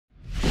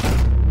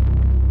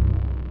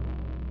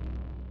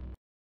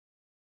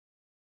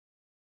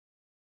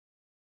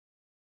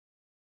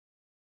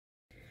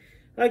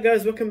Hi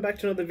guys, welcome back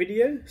to another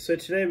video. So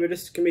today we're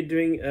just going to be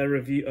doing a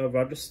review of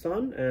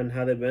Rajasthan and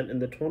how they went in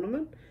the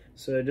tournament.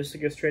 So just to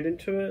get straight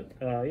into it,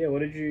 what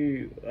did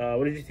you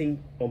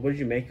think, or what did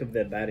you make of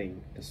their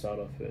batting to start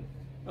off with?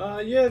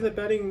 The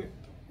batting,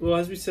 well,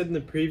 as we said in the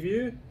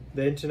preview,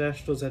 the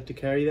internationals had to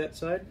carry that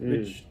side,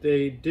 which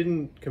they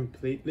didn't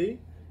completely,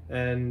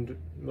 and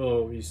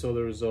well, you saw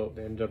the result,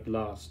 they ended up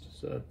last,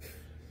 so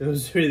it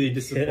was really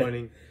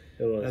disappointing.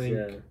 It was,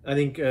 I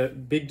think a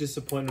big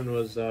disappointment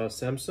was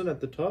Samson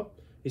at the top.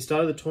 He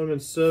started the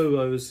tournament so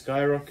well, he was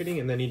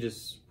skyrocketing, and then he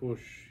just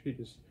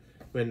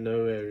went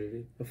nowhere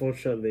really.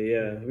 Unfortunately,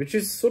 which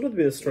is sort of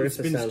been a story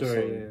for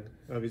Samsung.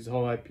 Of his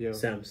whole IPL.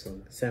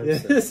 Samsung.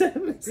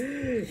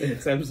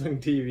 Samsung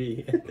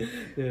TV.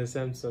 Yeah,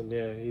 Samsung.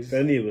 Yeah, if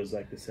only it was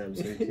like the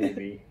Samsung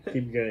TV.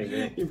 Keep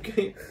going.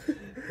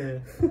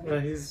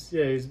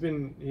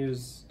 He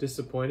was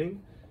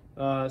disappointing.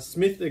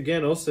 Smith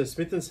again. Also,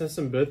 Smith and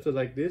Samson both were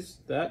like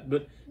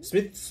but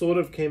Smith sort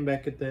of came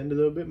back at the end a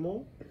little bit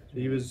more.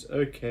 He was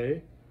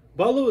okay.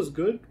 Butler was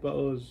good.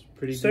 Butler was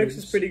pretty Stokes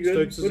good. is pretty good.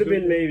 Stokes would have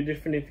been maybe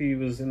different if he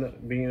was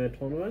being in a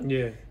tournament.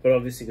 Yeah. But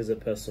obviously because of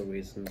personal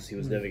reasons, he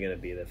was never going to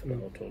be there for the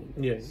whole tournament.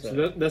 Yeah.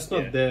 So that's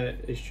not their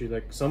issue.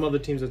 Like some other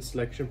teams had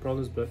selection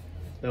problems, but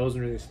that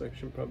wasn't really a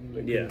selection problem.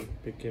 They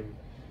couldn't pick him.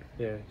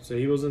 Yeah. So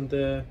he wasn't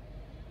there.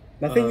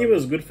 I think he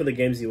was good for the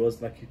games he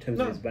was, like in terms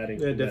of his batting.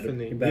 Yeah,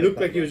 definitely. He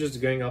looked like he was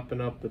just going up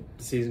and up, but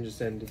the season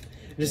just ended.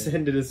 It just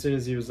ended as soon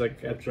as he was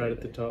like right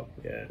at the top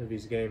of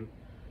his game.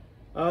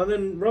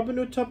 Then Robin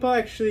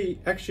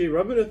Uthappa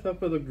Robin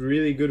Uthappa looked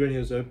really good when he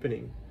was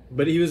opening,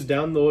 but he was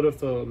down the order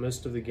for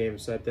most of the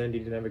games. So at the end, he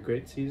didn't have a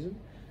great season.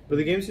 But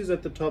the games he was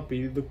at the top,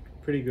 he looked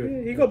pretty good.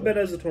 Yeah, he got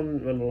better as the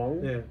tournament went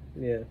along.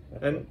 Yeah.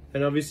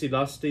 And obviously,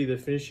 lastly, the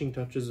finishing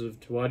touches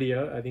of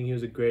Tawadia. I think he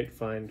was a great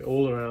find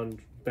all around,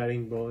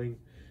 batting, bowling.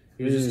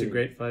 He was just a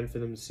great find for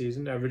them this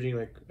season, averaging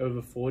like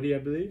over 40, I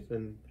believe,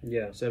 and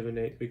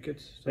 7-8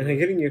 wickets. And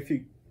getting a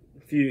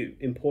few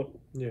important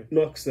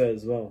knocks there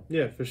as well.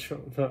 Yeah, for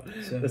sure. But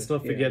let's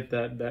not forget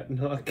that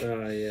knock.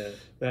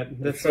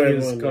 That's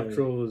how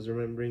Cottrell was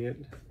remembering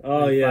it.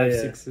 Oh yeah, 5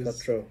 sixes.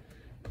 Cottrell.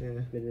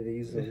 Yeah, bit of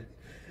easy.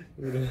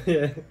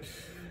 Yeah,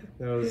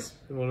 that was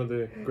one of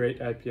the great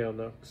IPL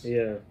knocks.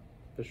 Yeah,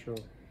 for sure.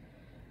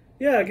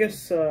 Yeah, I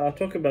guess I'll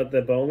talk about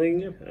their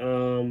bowling.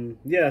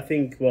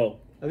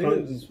 I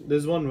think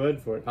there's one word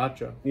for it.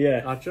 Archer.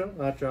 Yeah. Archer,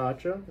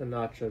 and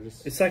Archer.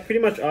 It's like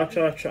pretty much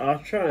Archer,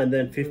 and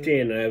then 50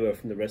 and over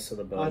from the rest of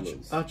the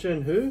bowlers. Archer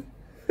and who?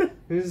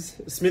 Who's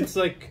Smith's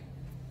like?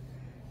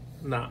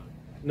 Nah,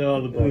 no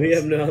other bowlers. We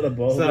have no other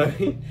bowlers.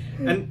 Sorry.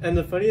 And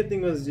the funny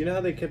thing was, you know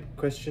how they kept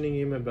questioning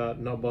him about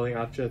not bowling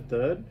Archer at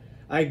third?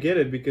 I get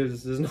it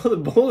because there's no other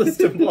bowlers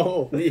to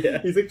bowl. He's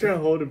like trying to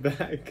hold it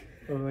back.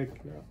 I'm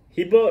like, no.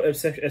 He bowled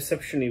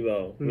exceptionally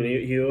well. You know,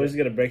 he always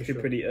got a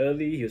breakthrough pretty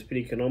early. He was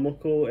pretty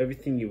economical.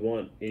 Everything you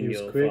want in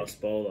your fast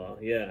bowler.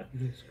 Yeah.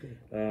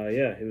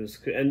 He was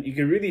good. And you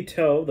could really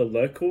tell the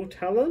local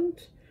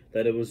talent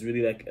that it was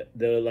really like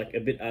they were like a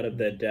bit out of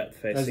their depth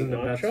facing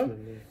Archer.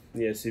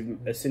 So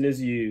as soon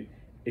as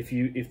if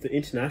the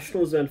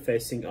internationals aren't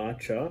facing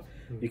Archer,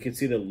 you can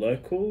see the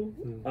local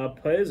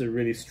players are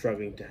really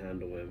struggling to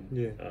handle him.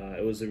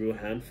 It was a real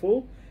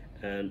handful.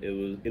 And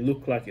it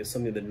looked like it's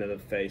something they'd never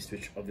faced,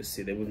 which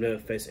obviously they would never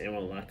face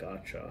anyone like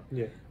Archer,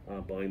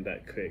 bowling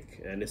that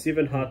quick. And it's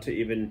even hard to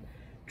even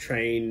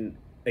train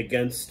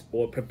against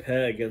or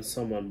prepare against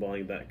someone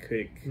bowling that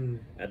quick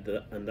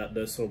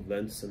those sort of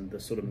lengths and the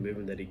sort of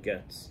movement that he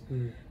gets.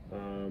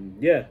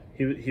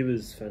 He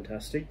was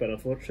fantastic, but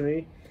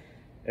unfortunately,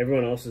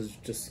 everyone else is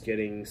just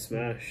getting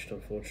smashed.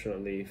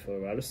 Unfortunately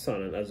for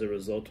Rajasthan, and as a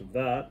result of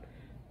that,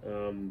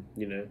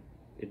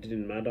 it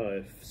didn't matter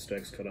if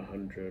Stokes got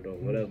 100 or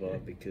whatever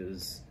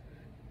because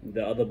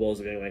the other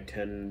balls are going like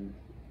 10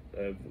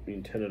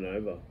 and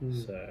over.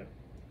 So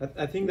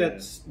I think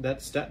that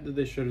stat that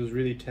they showed was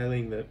really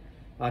telling that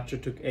Archer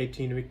took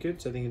 18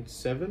 wickets, I think it's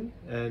 7,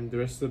 and the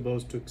rest of the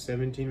balls took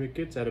 17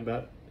 wickets at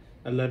about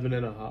 11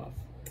 and a half.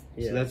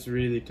 So that's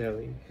really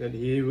telling that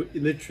he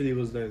literally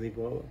was the only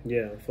bowler.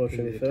 Yeah,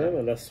 unfortunately for them,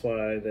 and that's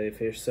why they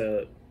finished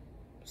so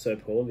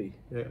poorly.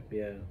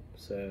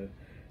 So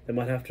they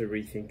might have to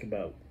rethink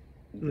about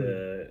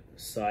the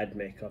side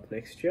makeup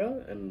next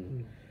year,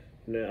 and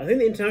I think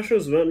the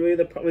internationals weren't really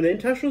the problem. The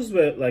internationals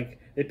were like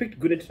they picked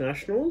good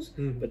internationals,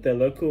 but their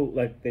local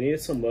they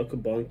needed some local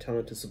bowling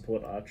talent to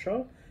support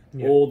Archer,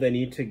 or they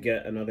need to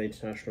get another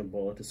international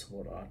bowler to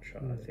support Archer.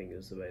 I think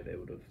is the way they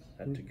would have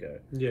had to go.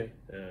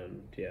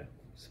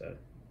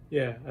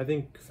 I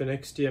think for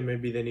next year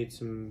maybe they need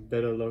some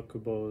better local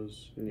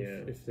bowlers.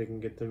 If they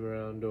can get them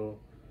around, or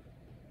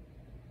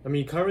I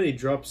mean you can't really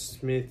drop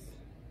Smith,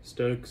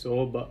 Stokes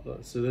or Butler,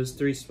 so those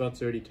 3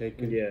 spots already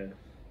taken.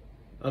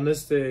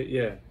 Unless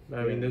they,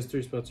 I mean those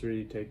 3 spots are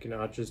already taken.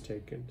 Archer's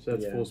taken, so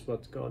that's 4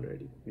 spots gone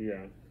already.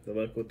 The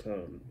local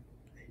talent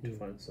need to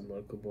find some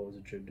local bowlers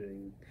which are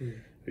doing,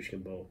 which can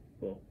bowl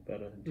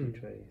better in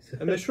T20s.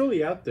 And they're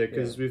surely out there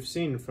because we've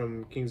seen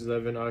from Kings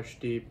 11,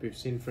 Arshdeep, we've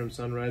seen from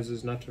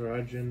Sunrisers,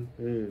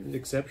 Natarajan.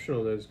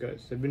 Exceptional, those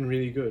guys. They've been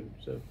really good.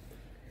 So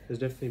There's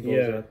definitely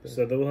balls out there.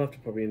 So they will have to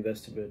probably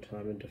invest a bit of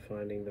time into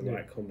finding the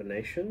right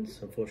combinations.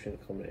 Unfortunately,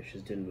 the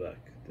combinations didn't work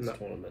this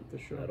tournament for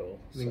sure at all.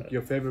 I think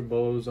your favourite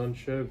bowler was on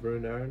show,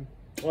 Varun Aaron.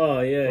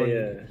 Oh,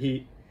 yeah.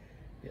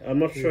 I'm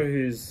not sure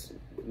who's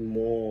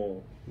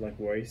more like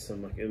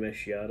worrisome, like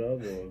Umesh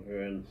Yadav or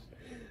Varun.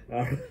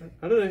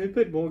 I don't know who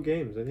played more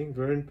games. I think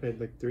Varun played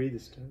like 3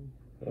 this time.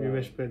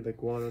 Umesh played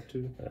like 1 or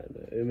 2.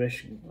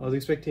 I was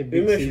expecting a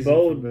big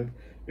season.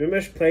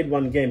 Umesh played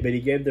 1 game, but he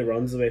gave the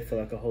runs away for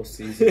like a whole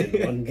season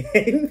in 1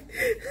 game.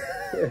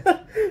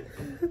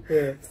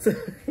 So,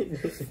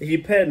 if he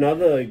played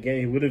another game,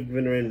 he would have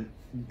been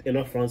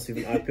enough runs to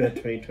even IPL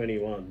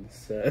 2021.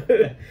 So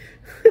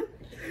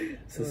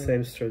it's the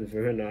same story with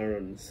Varun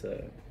Aaron.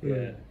 So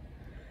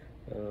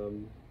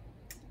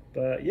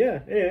but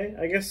yeah, anyway,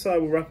 I guess I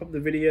will wrap up the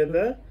video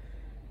there.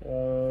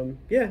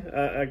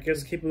 I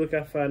guess keep a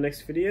lookout for our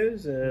next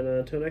videos, and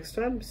until next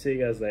time, see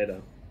you guys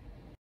later.